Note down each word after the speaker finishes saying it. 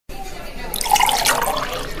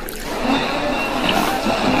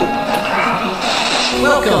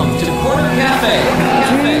Welcome to Corner Cafe.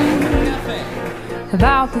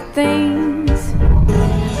 About the things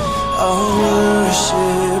I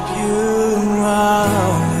worship you,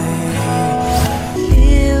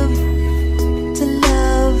 live to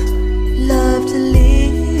love, love to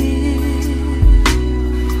live.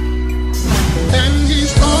 And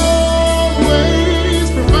he's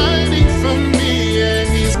always providing for me, and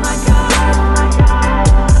he's my God, my God.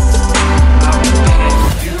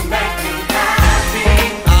 You make me happy.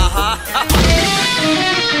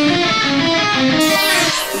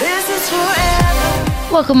 This is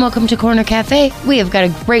forever. Welcome to Corner Cafe. We have got a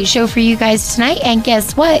great show for you guys tonight, and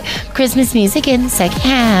guess what? Christmas music in the second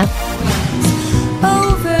half.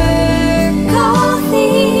 Over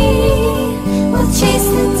coffee, we'll chase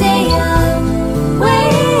the day away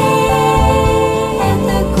at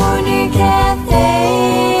the Corner Cafe.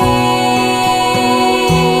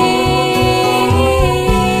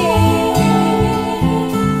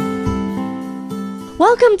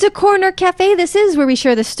 Welcome to Corner Cafe. This is where we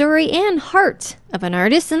share the story and heart of an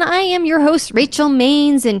artist, and I am your host, Rachel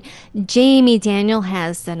Maines, and Jamie Daniel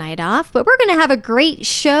has the night off, but we're going to have a great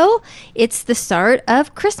show. It's the start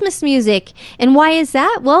of Christmas music, and why is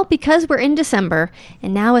that? Well, because we're in December,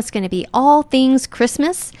 and now it's going to be all things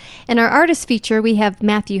Christmas, and our artist feature, we have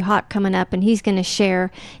Matthew Hawk coming up, and he's going to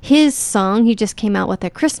share his song. He just came out with a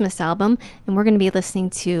Christmas album, and we're going to be listening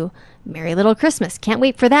to Merry Little Christmas. Can't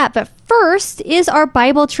wait for that. But first is our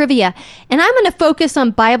Bible trivia. And I'm going to focus on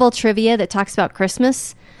Bible trivia that talks about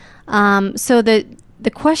Christmas. So the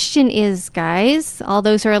question is, guys, all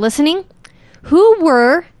those who are listening, who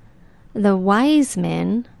were the wise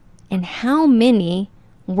men and how many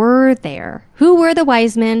were there? Who were the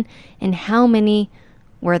wise men and how many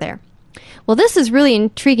were there? Well, this is really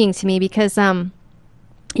intriguing to me because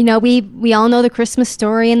you know, we all know the Christmas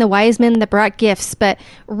story and the wise men that brought gifts, but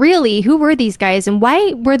really, who were these guys and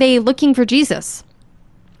why were they looking for Jesus?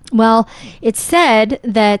 Well, it's said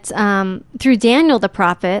that through Daniel the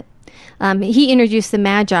prophet, he introduced the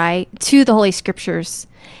Magi to the Holy Scriptures.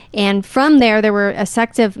 And from there were a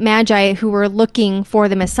sect of Magi who were looking for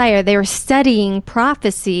the Messiah. They were studying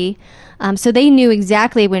prophecy, so they knew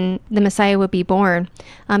exactly when the Messiah would be born.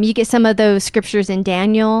 You get some of those scriptures in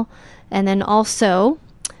Daniel, and then also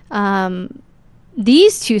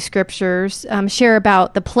these two scriptures share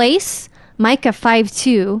about the place, Micah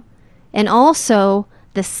 5:2, and also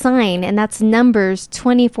the sign, and that's Numbers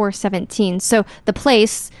 24:17. So the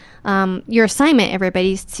place, your assignment,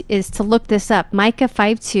 everybody, is to look this up. Micah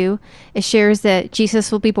 5:2, it shares that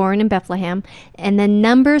Jesus will be born in Bethlehem, and then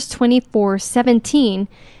Numbers 24:17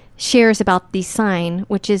 shares about the sign,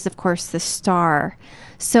 which is, of course, the star.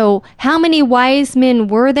 So how many wise men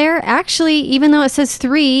were there? Actually, even though it says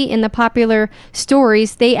 3 in the popular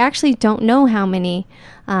stories, they actually don't know how many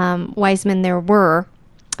wise men there were.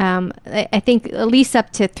 I think at least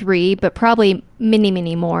up to 3, but probably many,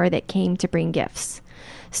 many more that came to bring gifts.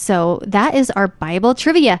 So that is our Bible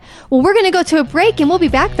trivia. Well, we're going to go to a break, and we'll be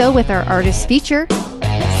back, though, with our artist feature.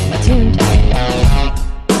 Stay tuned.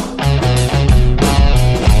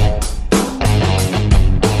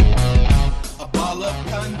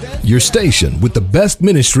 Your station with the best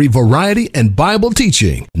ministry, variety, and Bible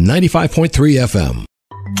teaching. 95.3 FM.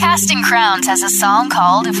 Casting Crowns has a song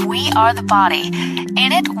called If We Are the Body.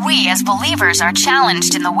 In it, we as believers are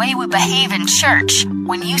challenged in the way we behave in church.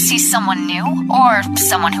 When you see someone new, or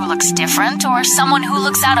someone who looks different, or someone who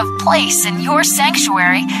looks out of place in your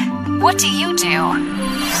sanctuary, what do you do?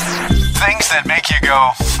 Things that make you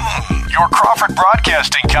go, Your Crawford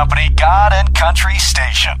Broadcasting Company, God and Country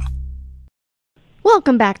Station.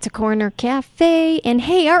 Welcome back to Corner Cafe. And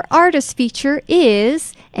hey, our artist feature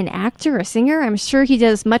is an actor, a singer. I'm sure he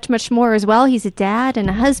does much, much more as well. He's a dad and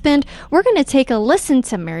a husband. We're going to take a listen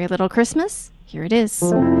to Merry Little Christmas. Here it is.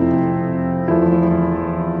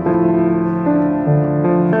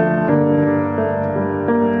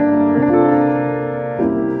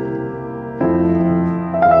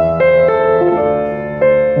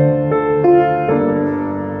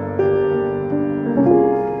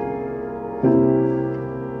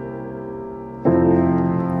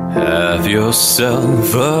 Have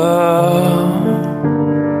yourself a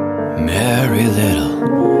merry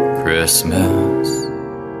little Christmas.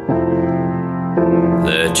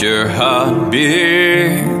 Let your heart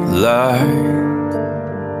be light.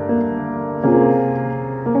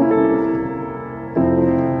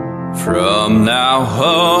 From now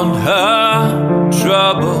on, her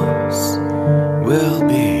troubles will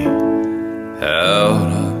be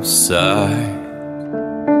out of sight.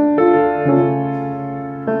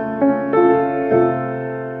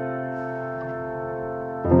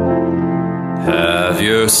 Have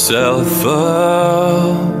yourself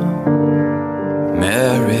a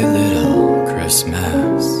merry little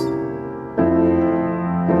Christmas.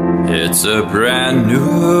 It's a brand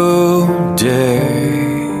new day.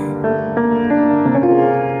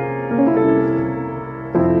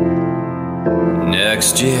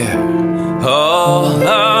 Next year, all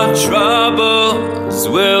our troubles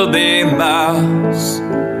will be miles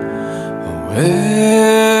away.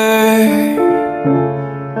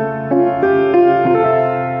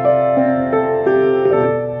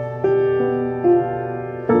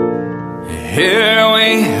 Here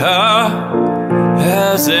we are,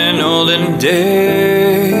 as in olden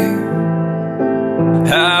days,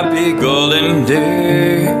 happy golden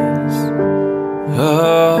days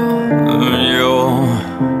of yore.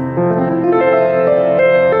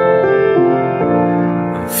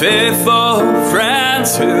 Faithful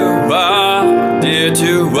friends who are dear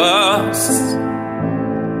to us,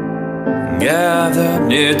 gather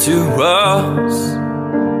near to us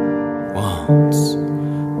once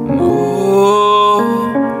more.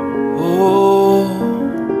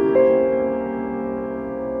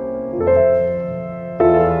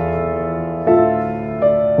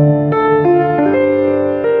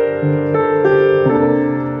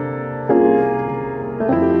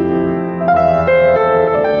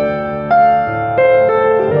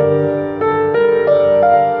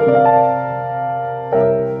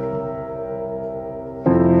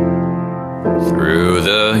 Through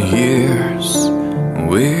the years,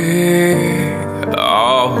 we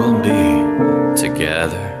all will be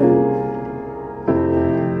together.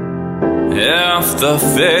 If the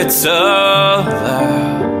fates allow,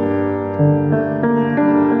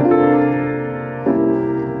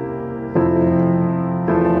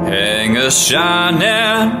 hang a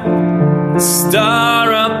shining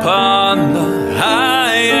star upon the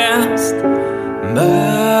highest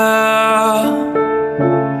bough.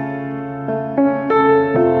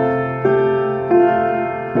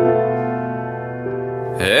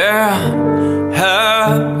 Yeah,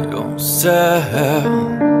 have yourself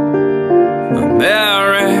a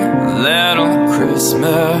merry little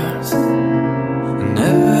Christmas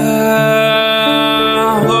now.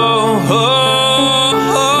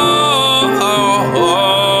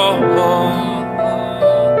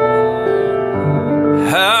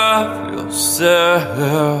 Have yourself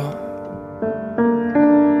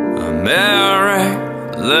a merry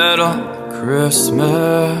little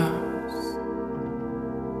Christmas.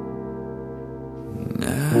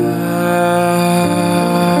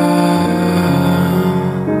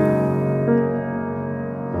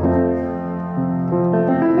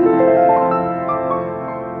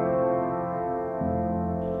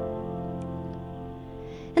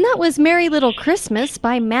 And that was Merry Little Christmas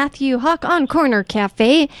by Matthew Huck on Corner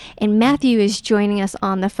Cafe. And Matthew is joining us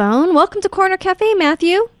on the phone. Welcome to Corner Cafe,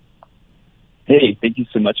 Matthew. Hey, thank you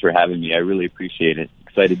so much for having me. I really appreciate it.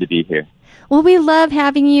 Excited to be here. Well, we love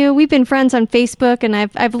having you. We've been friends on Facebook, and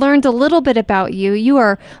I've learned a little bit about you. You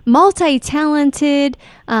are multi-talented.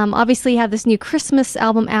 Obviously, you have this new Christmas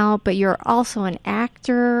album out, but you're also an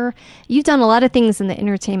actor. You've done a lot of things in the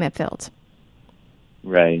entertainment field.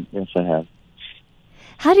 Right. Yes, I have.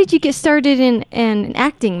 How did you get started in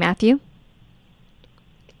acting, Matthew?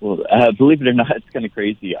 Well, believe it or not, it's kind of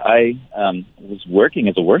crazy. I was working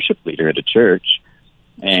as a worship leader at a church,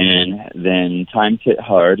 and then times hit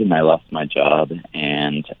hard, and I lost my job.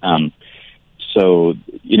 And so,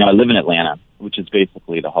 I live in Atlanta, which is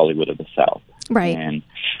basically the Hollywood of the South. Right. And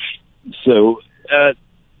so, I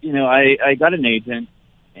got an agent,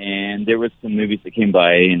 and there were some movies that came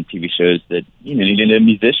by and TV shows that, needed a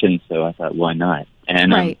musician, so I thought, why not?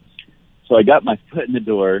 And right. So I got my foot in the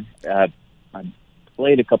door. I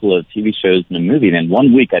played a couple of TV shows and a movie, and in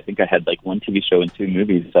 1 week, I think I had like one TV show and two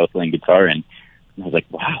movies I was playing guitar in. And I was like,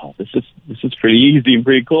 wow, this is pretty easy and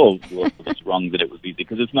pretty cool. Well, it's wrong that it was easy,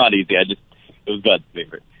 because it's not easy. It was God's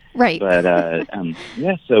favorite. Right. But,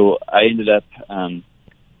 so I ended up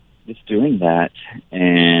just doing that,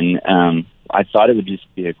 and I thought it would just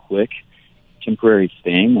be a quick, temporary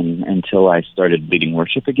thing until I started leading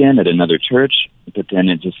worship again at another church. But then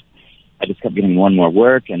I just kept getting more and more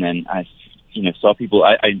work, and then I saw people.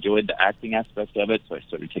 I enjoyed the acting aspect of it, so I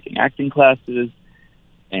started taking acting classes,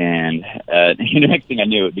 and next thing I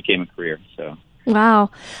knew, it became a career. So wow,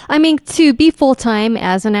 I mean, to be full time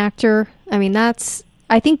as an actor, I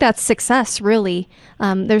think that's success. Really,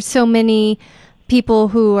 there's so many people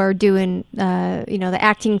who are doing the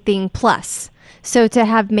acting thing plus. So to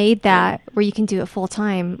have made that where you can do it full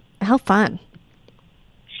time, how fun.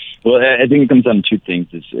 Well, I think it comes down to two things.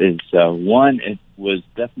 Is one, it was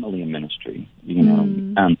definitely a ministry.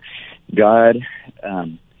 God,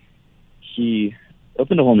 He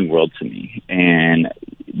opened a whole new world to me. And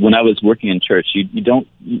when I was working in church,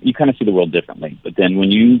 you kind of see the world differently. But then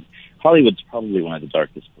Hollywood's probably one of the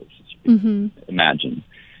darkest places you can imagine.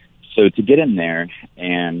 So to get in there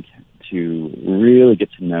and to really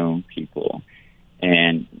get to know people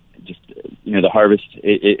and just, the harvest,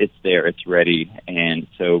 it's there, it's ready. And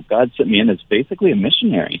so God sent me in as basically a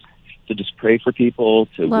missionary to just pray for people,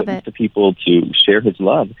 to witness to people, to share his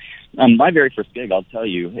love. My very first gig, I'll tell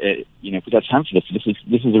you, if we got time for this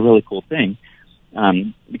is a really cool thing.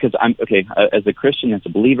 Because as a Christian, as a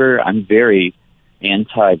believer, I'm very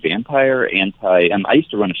anti-vampire, I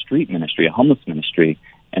used to run a street ministry, a homeless ministry,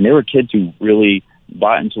 and there were kids who really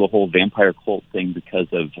bought into the whole vampire cult thing because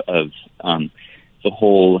of the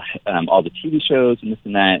whole, all the TV shows and this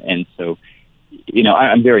and that. And so,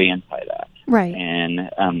 I'm very anti that. Right.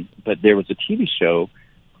 And, but there was a TV show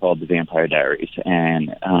called The Vampire Diaries.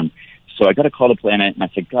 And, so I got a call to plan it, and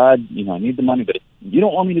I said, God, I need the money, but if you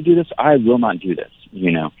don't want me to do this, I will not do this,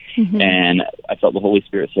 And I felt the Holy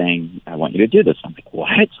Spirit saying, I want you to do this. I'm like,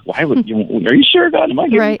 what? Why would you? Are you sure, God? Am I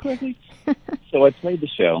hearing correctly? So I played the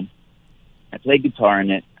show. I played guitar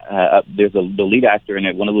in it. There's the lead actor in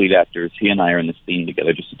it, one of the lead actors. He and I are in the scene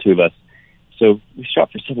together, just the two of us. So we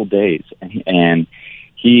shot for several days, and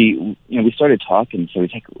he, we started talking. So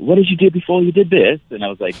he's like, what did you do before you did this? And I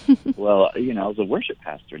was like, well, I was a worship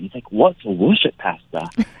pastor. And he's like, what's a worship pastor?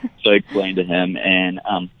 So I explained to him. And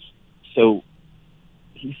so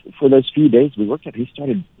for those few days we worked up, he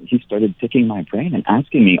started picking my brain and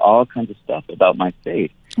asking me all kinds of stuff about my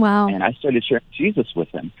faith. Wow. And I started sharing Jesus with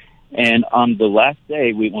him. And on the last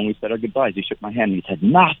day, when we said our goodbyes, he shook my hand and he said,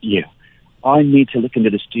 Matthew, I need to look into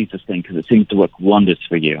this Jesus thing because it seems to work wonders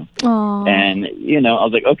for you. Aww. And, I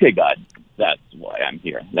was like, okay, God, that's why I'm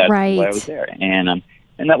here. That's why I was there. And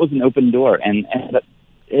that was an open door. And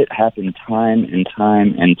it happened time and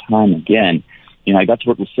time and time again. I got to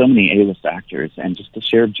work with so many A-list actors and just to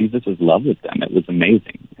share Jesus' love with them. It was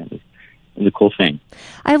amazing. It was a cool thing.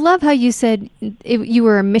 I love how you said you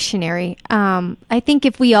were a missionary. I think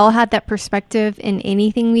if we all had that perspective in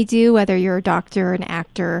anything we do, whether you're a doctor, an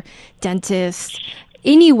actor, dentist,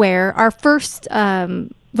 anywhere, our first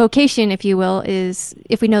vocation, if you will, is,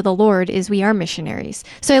 if we know the Lord, is we are missionaries.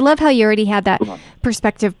 So I love how you already had that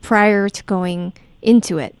perspective prior to going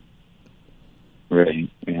into it. Right.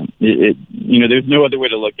 Yeah. There's no other way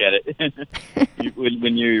to look at it.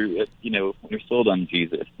 when you're sold on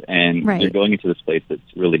Jesus and you're going into this place that's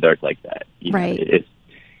really dark like that, it's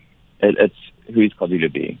who He's called you to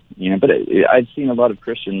be. But I've seen a lot of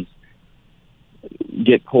Christians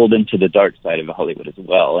get pulled into the dark side of Hollywood as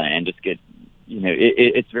well, and just get,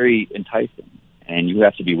 it's very enticing. And you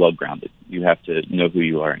have to be well grounded. You have to know who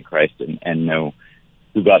you are in Christ and know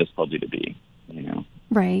who God has called you to be.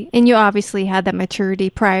 Right. And you obviously had that maturity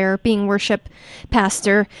prior, being worship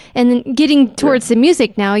pastor. And then getting towards the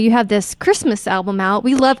music now, you have this Christmas album out.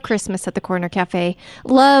 We love Christmas at the Corner Cafe.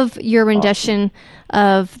 Love your rendition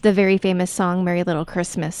of the very famous song, Merry Little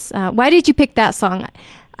Christmas. Why did you pick that song?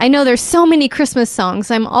 I know there's so many Christmas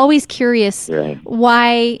songs. I'm always curious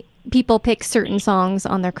why people pick certain songs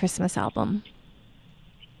on their Christmas album.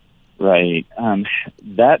 Right.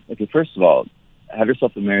 First of all, Have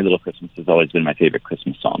Yourself a Merry Little Christmas has always been my favorite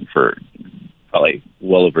Christmas song for probably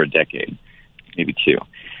well over a decade, maybe two.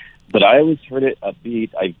 But I always heard it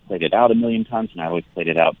upbeat. I've played it out a million times, and I always played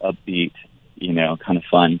it out upbeat, kind of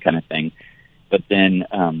fun kind of thing. But then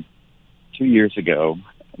 2 years ago,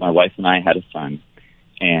 my wife and I had a son,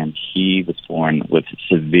 and he was born with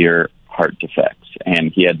severe heart defects.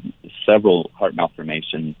 And he had several heart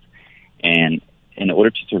malformations, and in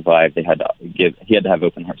order to survive, he had to have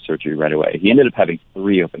open heart surgery right away. He ended up having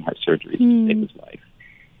 3 open heart surgeries to save his life.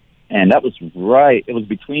 And that was it was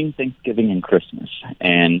between Thanksgiving and Christmas.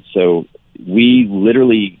 And so we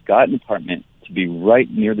literally got an apartment to be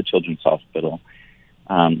right near the Children's Hospital.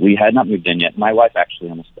 We had not moved in yet. My wife actually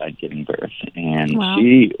almost died giving birth. And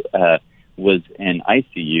she was in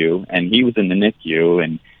ICU, and he was in the NICU,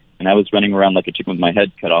 and I was running around like a chicken with my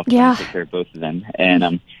head cut off trying to take care of both of them.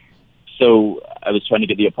 And so I was trying to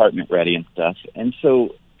get the apartment ready and stuff. And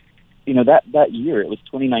so, that year, it was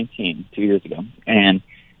 2019, 2 years ago, and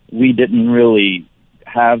we didn't really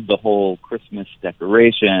have the whole Christmas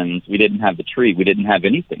decorations. We didn't have the tree. We didn't have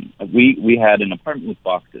anything. We had an apartment with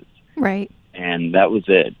boxes. Right. And that was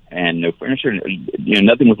it. And no furniture,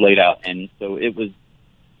 nothing was laid out. And so it was,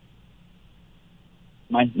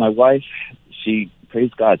 my wife, she,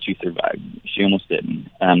 praise God, she survived. She almost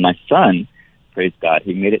didn't. My son, praise God,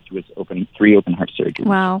 he made it through his 3 open heart surgeries.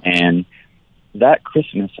 Wow. And that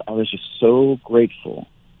Christmas, I was just so grateful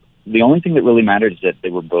the only thing that really mattered is that they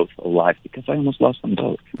were both alive, because I almost lost them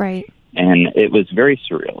both. Right. And it was very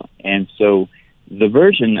surreal. And so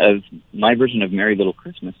my version of Merry Little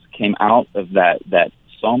Christmas came out of that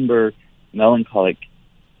somber, melancholic,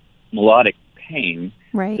 melodic pain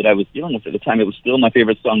that I was dealing with at the time. It was still my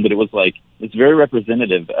favorite song, but it's very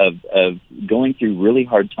representative of going through really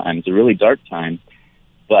hard times, a really dark time.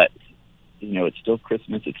 But, it's still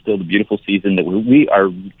Christmas. It's still the beautiful season that we are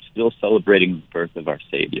still celebrating the birth of our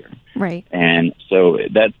Savior. Right. And so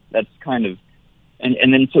that's kind of,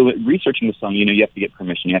 and then so researching the song, you have to get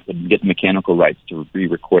permission. You have to get the mechanical rights to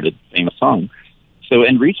re-record a famous song. So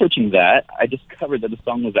in researching that, I discovered that the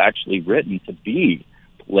song was actually written to be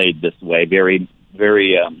played this way, very,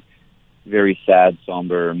 very, very sad,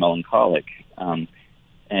 somber, melancholic.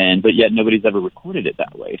 But yet nobody's ever recorded it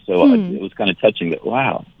that way. So it was kind of touching that,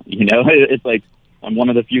 wow, it's like I'm one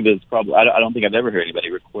of the few that's probably, I don't think I've ever heard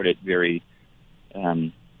anybody record it very,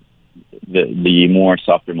 the more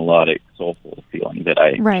softer, melodic, soulful feeling that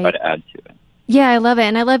I try to add to it. Yeah, I love it.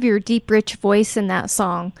 And I love your deep, rich voice in that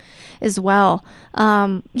song as well.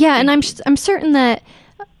 And I'm certain that,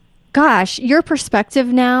 gosh, your perspective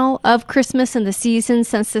now of Christmas and the season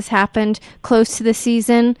since this happened close to the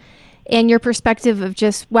season, and your perspective of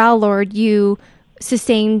just, wow, Lord, you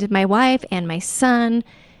sustained my wife and my son.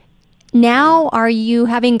 Now, are you,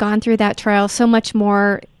 having gone through that trial, so much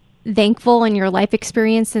more thankful in your life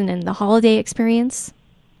experience and in the holiday experience?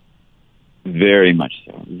 Very much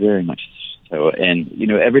so. Very much so. And,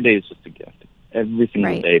 every day is just a gift. Every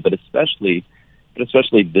single day, but especially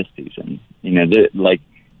this season.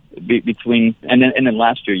 Between and then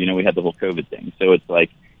last year, we had the whole COVID thing. So it's like,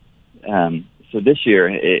 so this year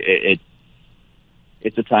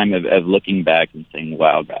it's a time of looking back and saying,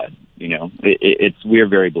 "Wow, God, we're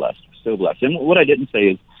very blessed, so blessed." And what I didn't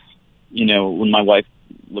say is, when my wife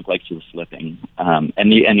looked like she was slipping,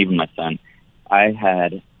 and even my son, I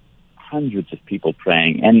had hundreds of people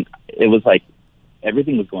praying, and it was like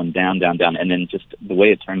everything was going down, down, down, and then just the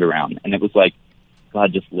way it turned around, and it was like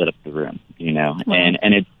God just lit up the room,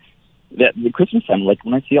 and it's that the Christmas time, like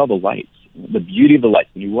when I see all the lights, the beauty of the lights,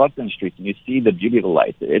 when you walk down the streets and you see the beauty of the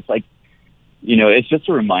lights, it's like, it's just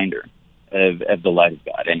a reminder of the light of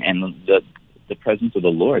God and the presence of the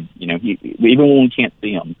Lord. He, even when we can't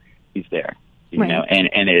see him, he's there.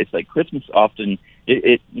 And it's like Christmas often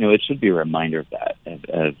it should be a reminder of that,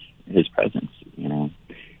 of his presence.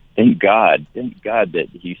 Thank God that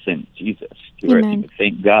he sent Jesus to earth.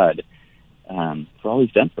 Thank God for all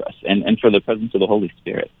he's done for us, and for the presence of the Holy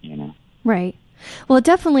Spirit. Right. Well,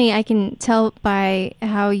 definitely, I can tell by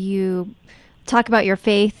how you talk about your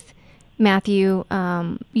faith, Matthew.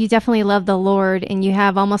 You definitely love the Lord, and you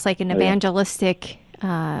have almost like an evangelistic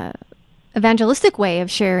way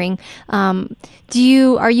of sharing. Are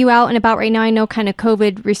you out and about right now? I know kind of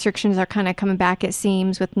COVID restrictions are kind of coming back, it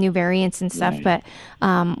seems, with new variants and stuff, but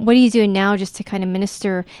what are you doing now just to kind of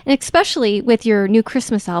minister, and especially with your new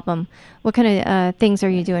Christmas album, what kind of things are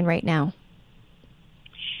you doing right now?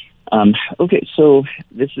 Okay, so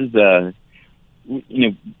this is,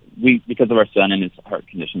 we, because of our son and his heart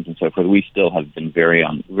conditions and so forth, we still have been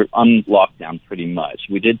we're on lockdown pretty much.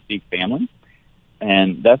 We did see family,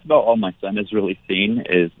 and that's about all my son has really seen,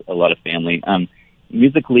 is a lot of family.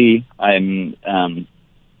 Musically, we're kind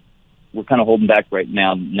of holding back right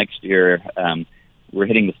now. Next year, we're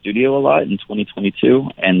hitting the studio a lot in 2022,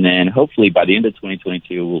 and then hopefully by the end of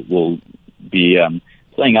 2022, we'll be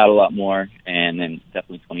playing out a lot more, and then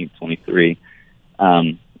definitely 2023.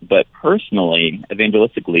 But personally,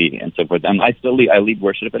 evangelistically, and so forth, I lead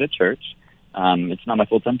worship at a church. It's not my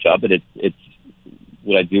full-time job, but it's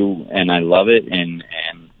what I do, and I love it, and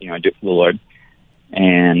I do it for the Lord.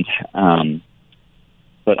 And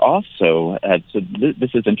but also, so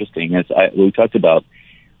this is interesting. As we talked about,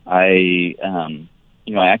 I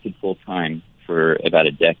acted full-time for about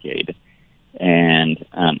a decade. And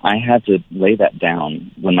I had to lay that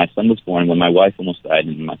down when my son was born, when my wife almost died,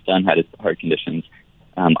 and my son had his heart conditions.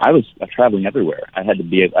 I was traveling everywhere. I had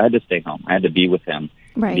to stay home. I had to be with him,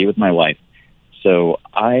 be with my wife. So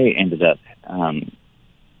I ended up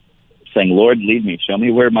saying, "Lord, lead me. Show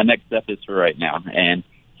me where my next step is for right now." And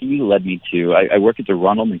he led me to. I work at the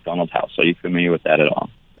Ronald McDonald House. Are you familiar with that at all?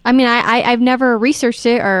 I mean, I've never researched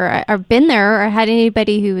it or been there or had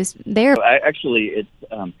anybody who was there. It's.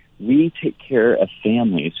 We take care of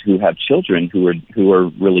families who have children who are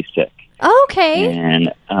really sick. Oh, okay.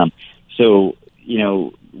 And so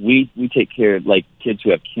we take care of like kids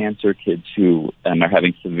who have cancer, kids who are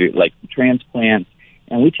having severe transplants,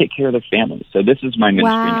 and we take care of their families. So this is my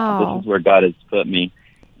ministry now. This is where God has put me,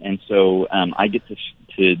 and so I get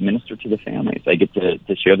to minister to the families. I get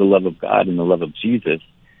to share the love of God and the love of Jesus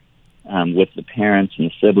with the parents and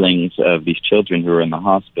the siblings of these children who are in the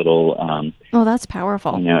hospital. Oh, that's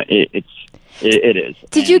powerful. It is.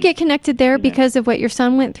 Did you get connected there because of what your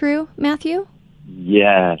son went through, Matthew?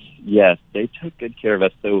 Yes. They took good care of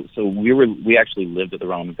us. So we actually lived at the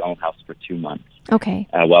Ronald McDonald House for 2 months. Okay.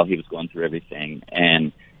 While he was going through everything,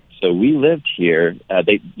 and so we lived here.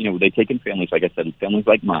 They take in families, like I said, families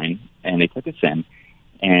like mine, and they took us in.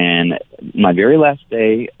 And my very last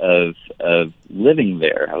day of living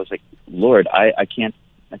there, I was like, Lord, I can't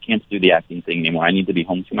do the acting thing anymore. I need to be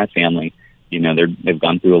home to my family. They've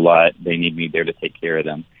gone through a lot. They need me there to take care of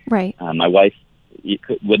them. Right. My wife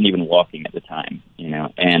wasn't even walking at the time,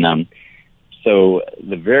 and so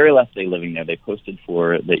the very last day living there, they posted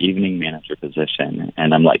for the evening manager position,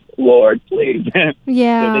 and I'm like, Lord, please.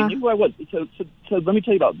 Yeah. So they knew who I was. So let me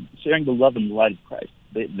tell you about sharing the love and the light of Christ.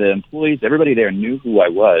 The employees, everybody there knew who I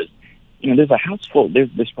was. There's a house full.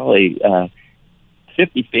 There's probably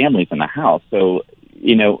 50 families in the house. So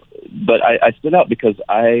but I stood out because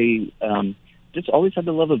I just always had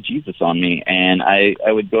the love of Jesus on me, and I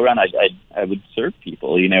would go around. I would serve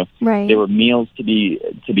people. Right. There were meals to be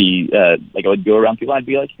like I would go around people. I'd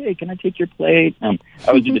be like, hey, can I take your plate? I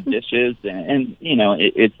would do the dishes, and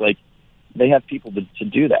it's like they have people to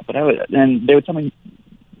do that. But and they would tell me,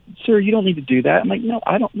 sir, you don't need to do that. I'm like, no,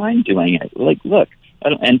 I don't mind doing it. Like, look, I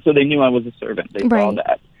don't. And so they knew I was a servant. They saw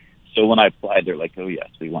that. So when I applied, they're like, oh yes,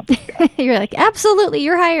 we want this guy. You're like, absolutely,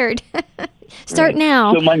 you're hired. Start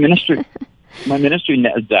now. So my ministry.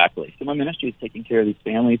 Exactly. So my ministry is taking care of these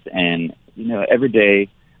families, and every day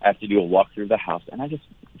I have to do a walk through the house, and I just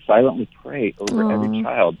silently pray over every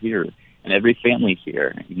child here and every family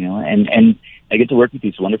here, and I get to work with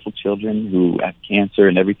these wonderful children who have cancer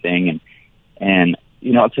and everything, and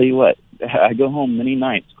I'll tell you what, I go home many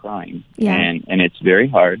nights crying, and it's very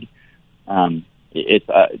hard. It's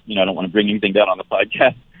I don't want to bring anything down on the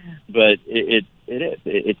podcast, but it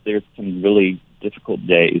is. There's some really difficult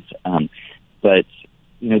days. But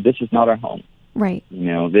this is not our home. Right.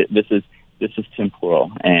 This is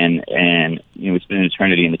temporal, and we spend an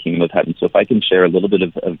eternity in the kingdom of heaven. So if I can share a little bit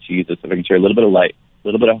of Jesus, if I can share a little bit of light, a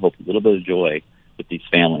little bit of hope, a little bit of joy with these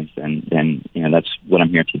families, then that's what I'm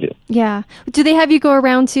here to do. Yeah. Do they have you go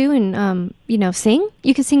around too and sing?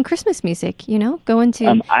 You can sing Christmas music. Go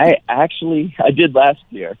into. I did last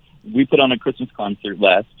year. We put on a Christmas concert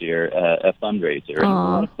last year, a fundraiser, and it was a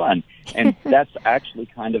lot of fun. And that's actually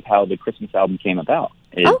kind of how the Christmas album came about.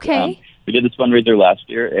 Okay. We did this fundraiser last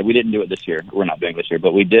year, and we didn't do it this year. We're not doing it this year,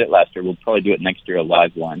 but we did it last year. We'll probably do it next year, a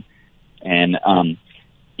live one. And,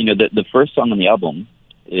 the first song on the album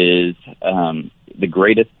is The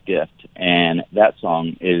Greatest Gift, and that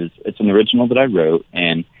song it's an original that I wrote,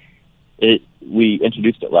 and we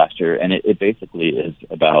introduced it last year, and it basically is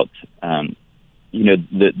about...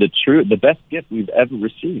 the best gift we've ever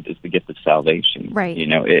received is the gift of salvation. Right.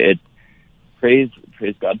 Praise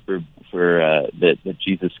God for that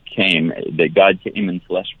Jesus came, that God came in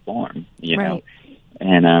flesh form. Right.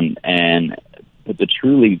 But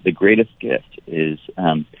the greatest gift is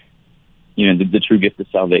the true gift of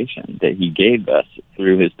salvation that He gave us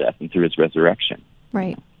through His death and through His resurrection.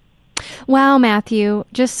 Right. Wow, Matthew,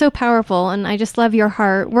 just so powerful, and I just love your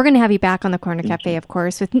heart. We're going to have you back on the Corner Cafe, of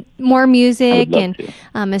course, with more music and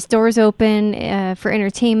as doors open for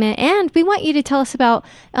entertainment. And we want you to tell us about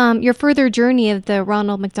your further journey of the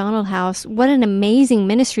Ronald McDonald House. What an amazing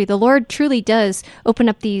ministry. The Lord truly does open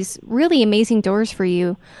up these really amazing doors for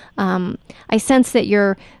you. I sense that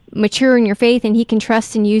you're mature in your faith, and He can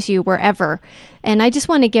trust and use you wherever. And I just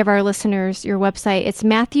want to give our listeners your website. It's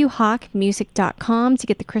MatthewHawkMusic.com to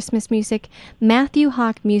get the Christmas music,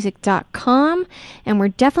 MatthewHawkMusic.com. And we're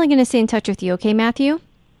definitely going to stay in touch with you. Okay, Matthew?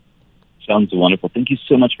 Sounds wonderful. Thank you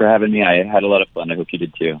so much for having me. I had a lot of fun. I hope you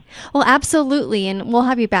did too. Well, absolutely. And we'll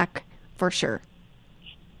have you back for sure.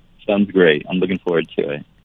 Sounds great. I'm looking forward to it.